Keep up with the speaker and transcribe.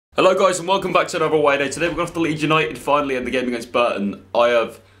Hello guys and welcome back to another away day. Today we're going to Leeds United finally in the game against Burton. I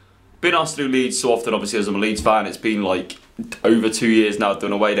have been asked to do Leeds so often, obviously, as I'm a Leeds fan. It's been like over 2 years now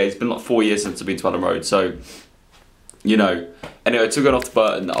doing away days. It's been like 4 years since I've been to Adam Road, so you know. Anyway, to go off to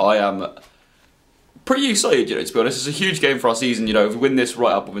Burton, I am pretty excited, you know, to be honest. It's a huge game for our season, you know. If we win this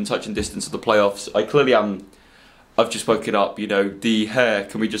right up within touching distance of the playoffs, I clearly am. I've just woken up, you know, the hair,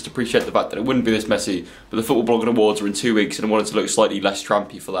 can we just appreciate the fact that it wouldn't be this messy, but the Football Blogging Awards are in 2 weeks and I wanted to look slightly less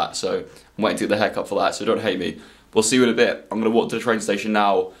trampy for that, so I'm waiting to get the haircut for that, so don't hate me. We'll see you in a bit. I'm going to walk to the train station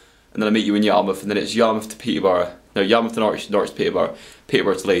now, and then I'll meet you in Yarmouth, and then it's Yarmouth to Peterborough. No, Yarmouth to Norwich, Norwich to Peterborough,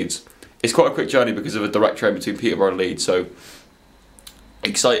 Peterborough to Leeds. It's quite a quick journey because of a direct train between Peterborough and Leeds, so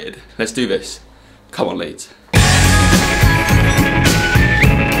excited. Let's do this. Come on, Leeds.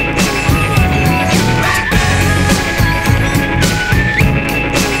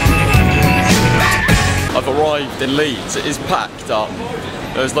 I've arrived in Leeds. It is packed.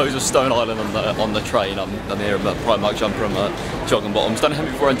 There's loads of Stone Island on the train. I'm here in a Primark jumper and jogging bottoms. Don't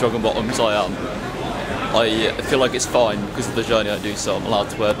have me wearing jogging bottoms. I feel like it's fine because of the journey I do, so I'm allowed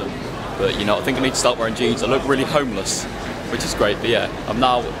to wear them. But you know, I think I need to start wearing jeans. I look really homeless, which is great. But yeah, I'm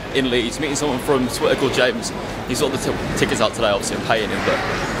now in Leeds meeting someone from Twitter called James. He sorted the tickets out today. Obviously, I'm paying him, but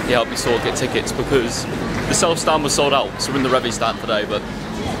he helped me get tickets because the self stand was sold out. So we're in the Revy stand today, but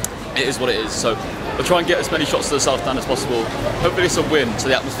it is what it is. So we'll try and get as many shots to the south stand as possible. Hopefully it's a win, so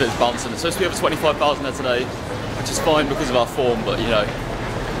the atmosphere is bouncing. It's supposed to be over 25,000 there today, which is fine because of our form, but you know,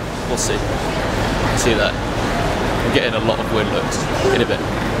 we'll see. See that. We're getting a lot of win looks in a bit.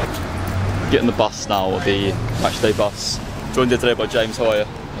 Getting the bus now, the matchday bus. Joined here today by James. How are you?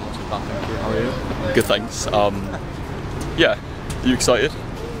 Not too bad, thank you. How are you? Good, thanks. Yeah, are you excited?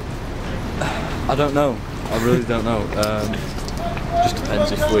 I don't know. I really don't know. Just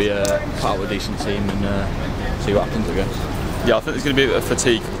depends if we put out a decent team and see what happens, I guess. Yeah, I think there's going to be a bit of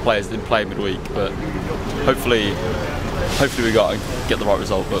fatigue for the players that didn't play midweek, but hopefully we get the right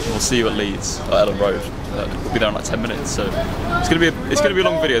result. But we'll see you at Leeds at Adam Road. We'll be there in like 10 minutes, so it's going to be a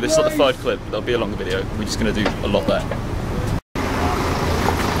long video. This is like the third clip, but there'll be a longer video. We're just going to do a lot there.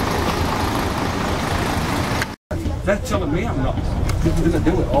 They're telling me I'm not. We're going to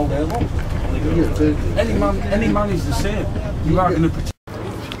do it all day long. Any man is the same. You are going to protect.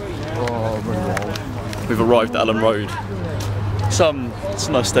 We've arrived at Ellen Road. It's a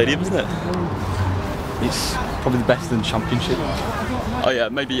nice stadium, isn't it? It's probably the best in the Championship. Oh yeah,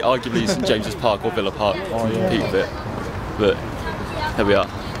 maybe arguably St James's Park or Villa Park compete with it. But there we are.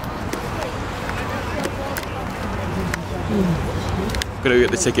 We're going to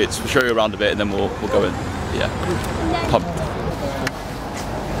get the tickets. We'll show you around a bit and then we'll go in. Yeah, pumped.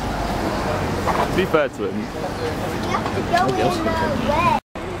 To be fair to him,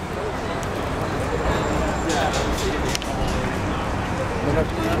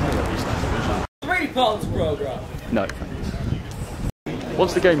 no thanks.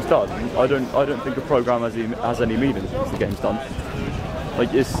 Once the game's done, I don't think a programme has any meaning once the game's done.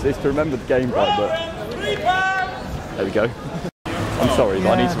 Like it's to remember the game by, but there we go. I'm sorry,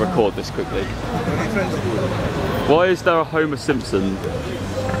 but I need to record this quickly. Why is there a Homer Simpson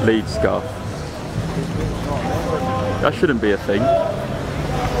Leeds scarf? That shouldn't be a thing.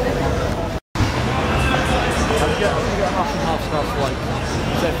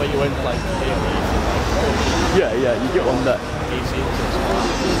 Yeah, you get one there.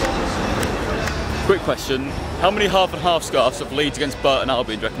 Quick question, how many half and half scarves of Leeds against Burton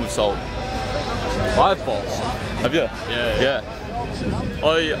Albion do you reckon we've sold? 5 balls. Have you? Yeah.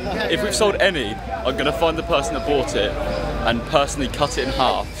 If we've sold any, I'm going to find the person that bought it and personally cut it in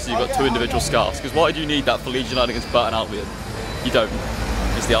half so you've got 2 individual scarves. Because why do you need that for Leeds United against Burton Albion? You don't,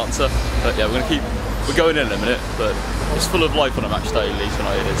 is the answer. But yeah, we're going in a minute, but it's full of life on a match day, Leeds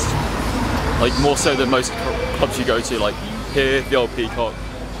United is. Like more so than most clubs you go to, like here, the old Peacock.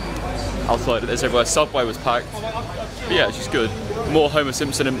 Outside there's everywhere, Subway was packed. But yeah, it's just good. More Homer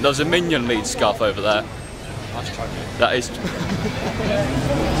Simpson, and there's a Minion Leeds scarf over there. That is.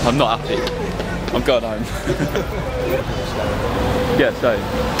 I'm not happy. I'm going home. Yeah, so.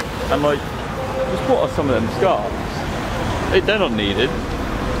 And like, just what are some of them scarves? They're not needed.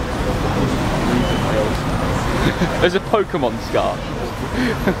 There's a Pokemon scarf.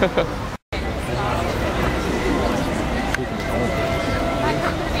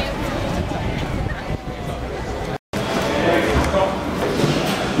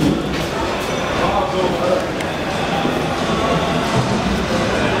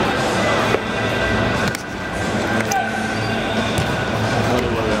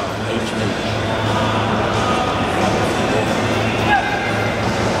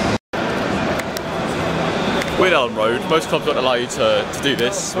 Ellen Road. Most clubs don't allow you to do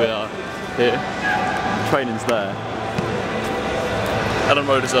this. We are here. Training's there. Ellen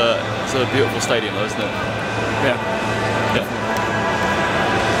Road is a beautiful stadium though, isn't it? Yeah.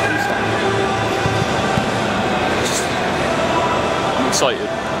 I'm excited.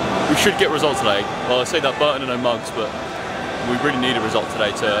 We should get results today. Well, I say that Burton and no mugs, but we really need a result today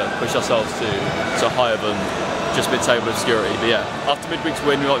to push ourselves to higher than just mid-table obscurity. But yeah, after midweek's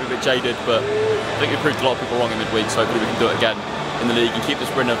win, we might be a bit jaded, but I think we proved a lot of people wrong in midweek, so hopefully we can do it again in the league and keep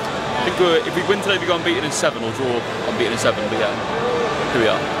this win up. I think if we win today, we go unbeaten in 7 or draw unbeaten in 7. But yeah, here we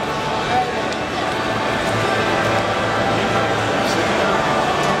are.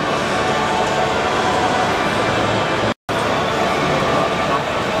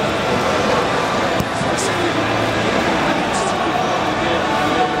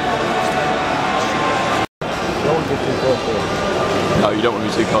 No, you don't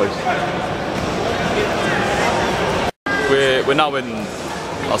want to be too close. We're now in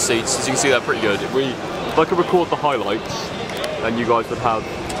our seats. As you can see, they're pretty good. If I could record the highlights, then you guys would have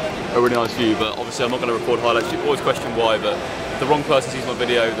a really nice view. But obviously, I'm not going to record highlights. People always question why, but if the wrong person sees my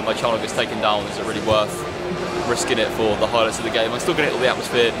video, then my channel gets taken down. Is it really worth risking it for the highlights of the game? I'm still going to hit all the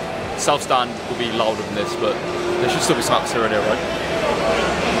atmosphere. South stand will be louder than this, but there should still be some atmosphere in here, right?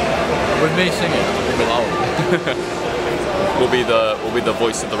 With me singing, it'll be loud. Will be the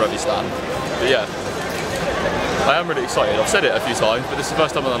voice of the Revy stand. But yeah, I am really excited. I've said it a few times, but this is the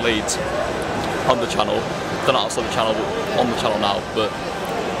first time I'm on Leeds on the channel. Done it outside the channel, on the channel now. But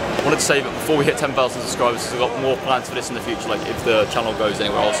I wanted to say that before we hit 10,000 subscribers, I've got more plans for this in the future. Like if the channel goes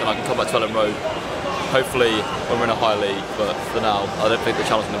anywhere else, and I can come back to Ellen Road. Hopefully when we're in a higher league. But for now, I don't think the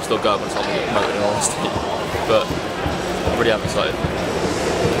channel's going to still go by the time we get promoted, in honesty. But I really am excited.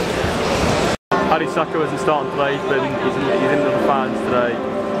 Paddy Sacco isn't starting today, he's in with the fans today.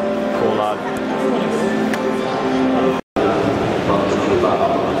 Poor lad.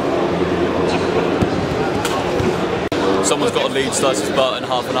 Someone's got a Leeds versus Burton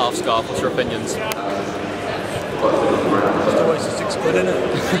half-and-half scarf. What's your opinions? Just a waste of £6, isn't it?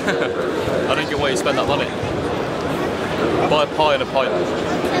 I don't get why you spend that money. Buy a pie and a pint.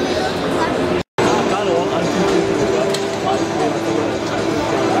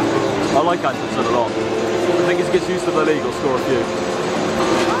 I like Anderson a lot. I think he gets used to the league, he'll score a few.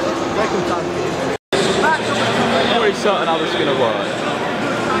 I'm not really certain how this is going to work.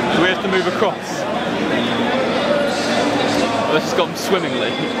 Do we have to move across? This has gone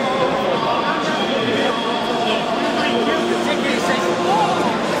swimmingly.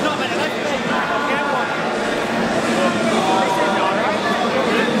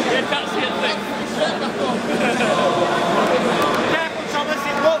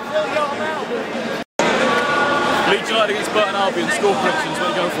 Leeds United against Burton Albion, score predictions,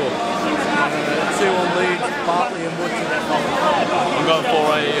 what are you going for? 2-1 Leeds, Bartley and Wood to get on. I'm going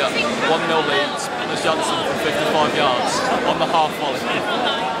for a 1-0 Leeds, Thomas Janssen from 55 yards on the half volley.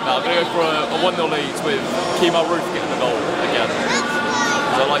 Now I'm going to go for a 1-0 Leeds with Kemar Roof getting the goal again,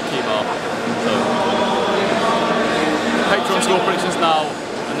 because I like Kemar. So, Patreon score predictions now,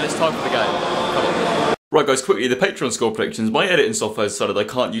 and then it's time for the game. Come on. Right guys, quickly, the Patreon score predictions. My editing software decided I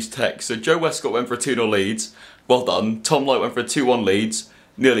can't use text, so Joe Westcott went for a 2-0 Leeds. Well done. Tom Light went for a 2-1 Leeds.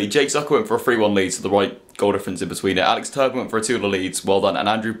 Nearly. Jake Zucker went for a 3-1 Leeds, so the right goal difference in between it. Alex Turpin went for a 2-0 Leeds. Well done. And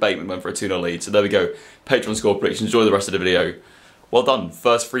Andrew Bateman went for a 2-0 Leeds. So there we go. Patreon score predictions. Enjoy the rest of the video. Well done.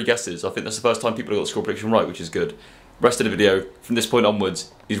 First 3 guesses. I think that's the first time people have got the score prediction right, which is good. Rest of the video, from this point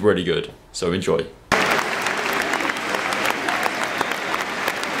onwards, is really good. So enjoy.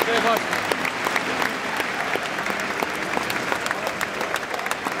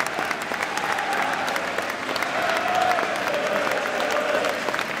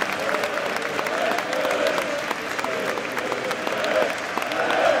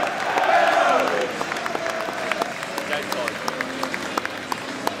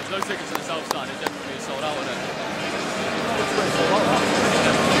 No tickets in the South Stand, it's definitely sold out, isn't it?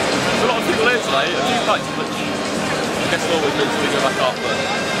 There's a lot of people here today, a few practice, which I guess they'll always do until we go back up, but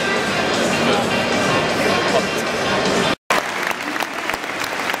good.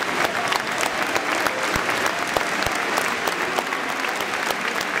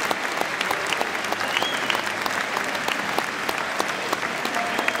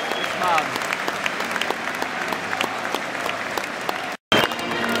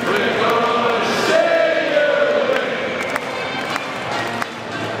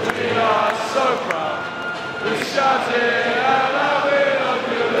 Shouting, and I will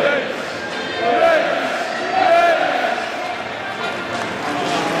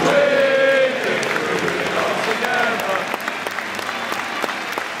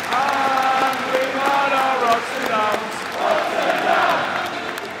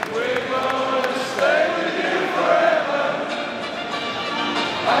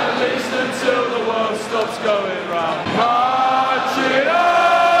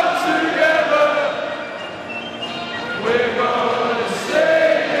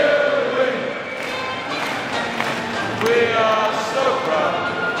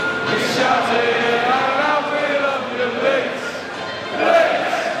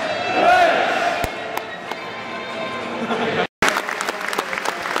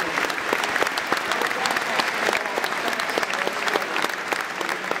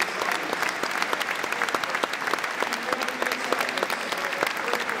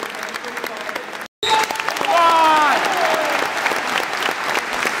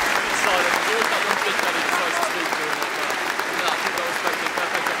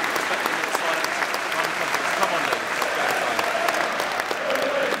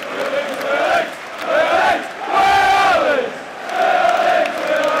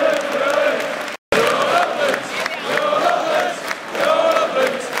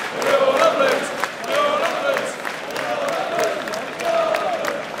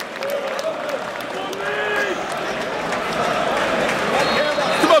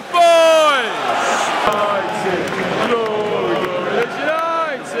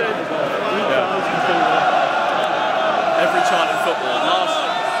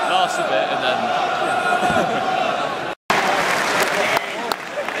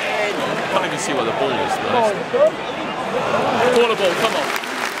see where the ball is, to be honest. Corner ball, come on.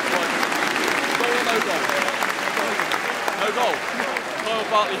 Goal or no goal? No goal. Kyle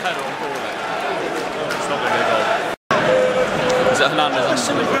Bartley header on goal then. It's not going to be a goal. Is it Hernandez? That's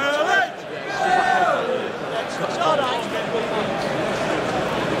something.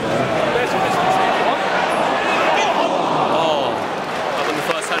 Oh, I've done the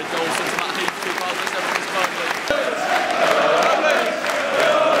first headed goal since Matt Heath 2007 is currently.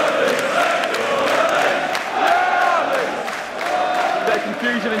 Bit of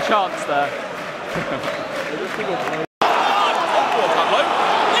confusion and chance there.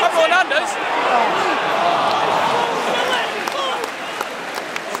 Hernandez.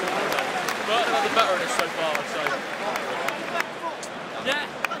 But they're the better in it so far, so. Yeah.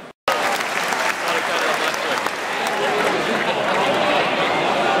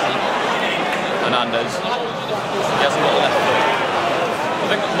 Hernandez. He hasn't got a left foot. I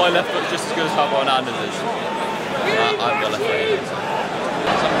think my left foot is just as good as how Hernandez is. I've got a left foot.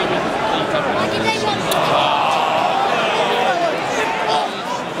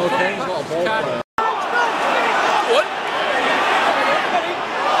 Okay, he's got a ball player. What?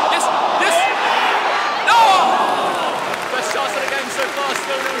 Yes! Yes! No! Best chance of the game so far,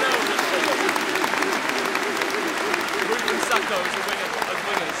 still 0-0. Ruben Sacco as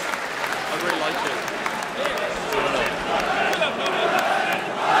wingers. I really like it.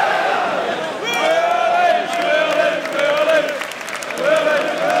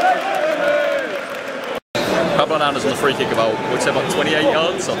 Hernandez on the free kick about, would say about 28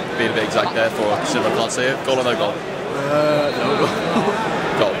 yards. I'm being a bit exact there for considering I can't see it. Goal or no goal? No goal.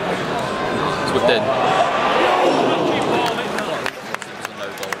 Goal. It's whipped in. No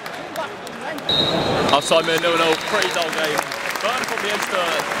goal. Half time in, 0-0, pretty dull game. Burn probably edged the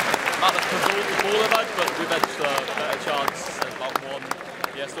amount of control the ball they've had, but we've edged a better chance. About one.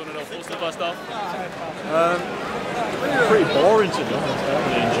 Yeah, still 0-0. What's the first half? Pretty boring to be honest. I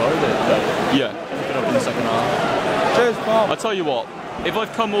really enjoyed it. Yeah. Up in the second half. Cheers, Bob. I'll tell you what, if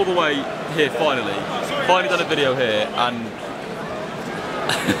I've come all the way here finally done a video here, and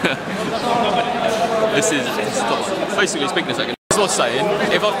this is basically speaking a second. As I was saying,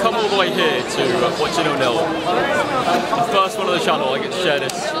 if I've come all the way here to watch a 0-0, the first one on the channel I get to share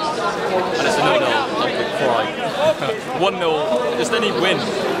this, and it's a 0-0, I could cry. 1-0, just any win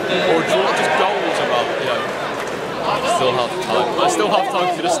or draw, just goals about, you know. Still half time. But still half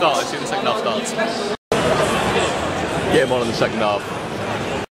time for the start. I see the second half starts. Get him on in the second half.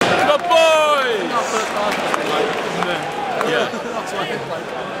 Good boys! Yeah.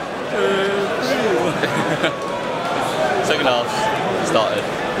 Second half started.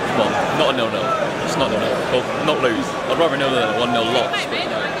 Come on, not a 0-0. It's not 0-0. Well, not lose. I'd rather 0-0 than a 1-0 loss. But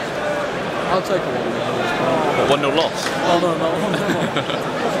no. I'll take a 1-0. 1-0 loss? Oh no, not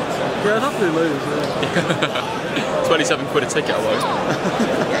 1-0. Yeah, I'd have to lose, yeah. 27 quid a ticket, I won't.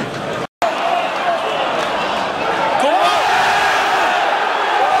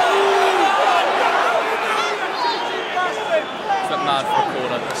 It's mad for a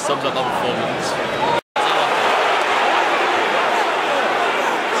corner, sums up our performance.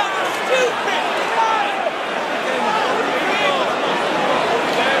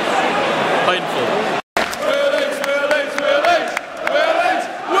 Painful.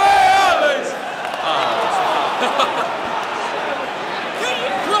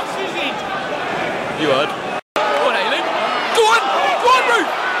 You heard. Go on, Aileen. Go on! Go on,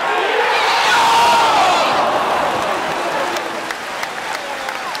 Ruth!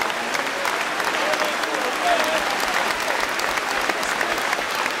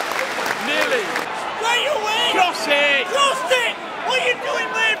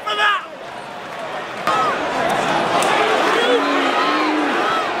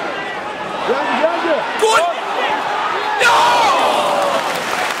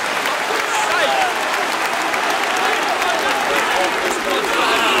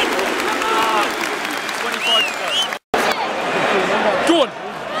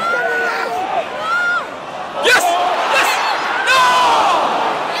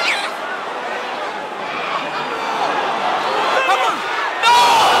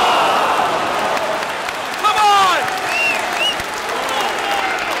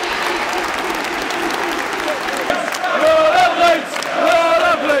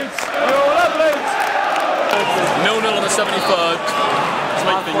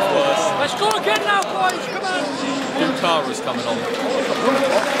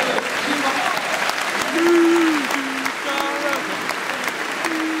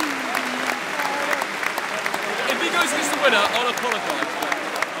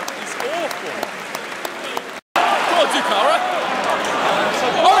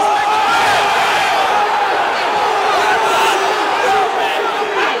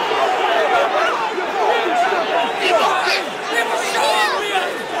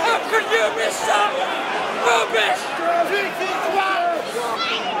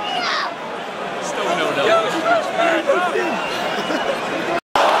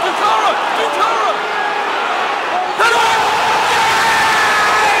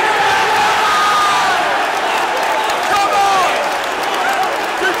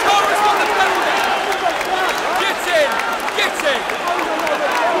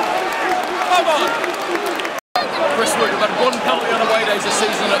 We've had one penalty on away days this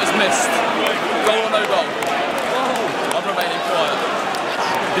season that is missed. Goal or no goal. I'm remaining quiet.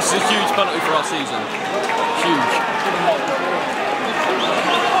 This is a huge penalty for our season. Huge.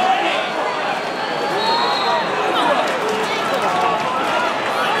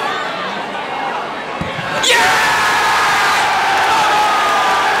 Yeah!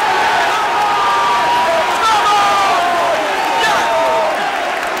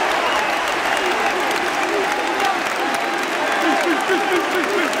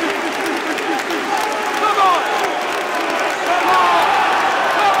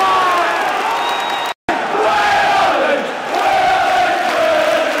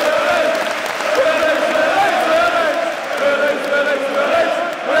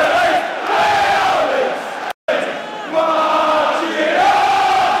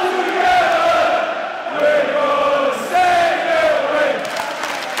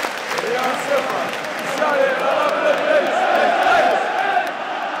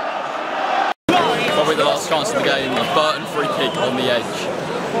 Probably the last chance of the game, a Burton free kick on the edge.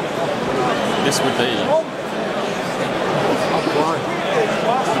 This would be.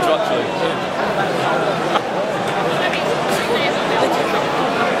 Would you actually?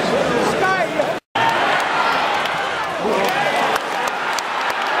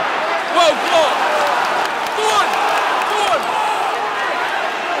 Well, go on! Go on! Go on!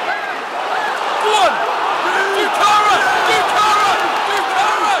 Go on! Do Cara! Do Cara! Do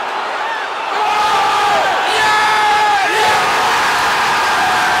Cara!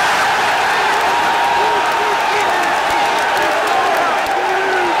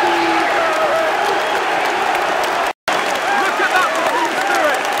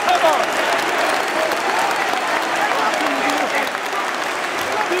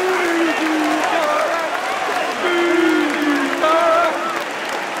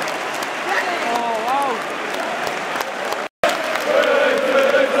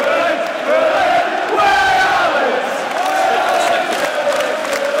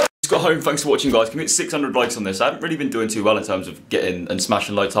 Got home, thanks for watching guys. Can we hit 600 likes on this? I haven't really been doing too well in terms of getting and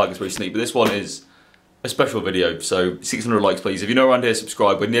smashing low targets recently, but this one is a special video, so 600 likes please. If you're not around here,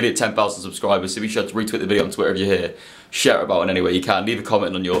 subscribe. We're nearly at 10,000 subscribers, so be sure to retweet the video on Twitter if you're here. Share it about in any way you can. Leave a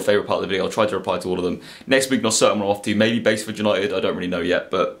comment on your favourite part of the video. I'll try to reply to all of them. Next week, not certain what I'm off to. Maybe Baseford United, I don't really know yet,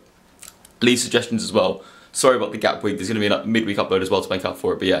 but leave suggestions as well. Sorry about the gap week. There's going to be a midweek upload as well to make up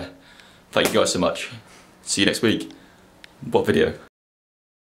for it, but yeah. Thank you guys so much. See you next week. What video?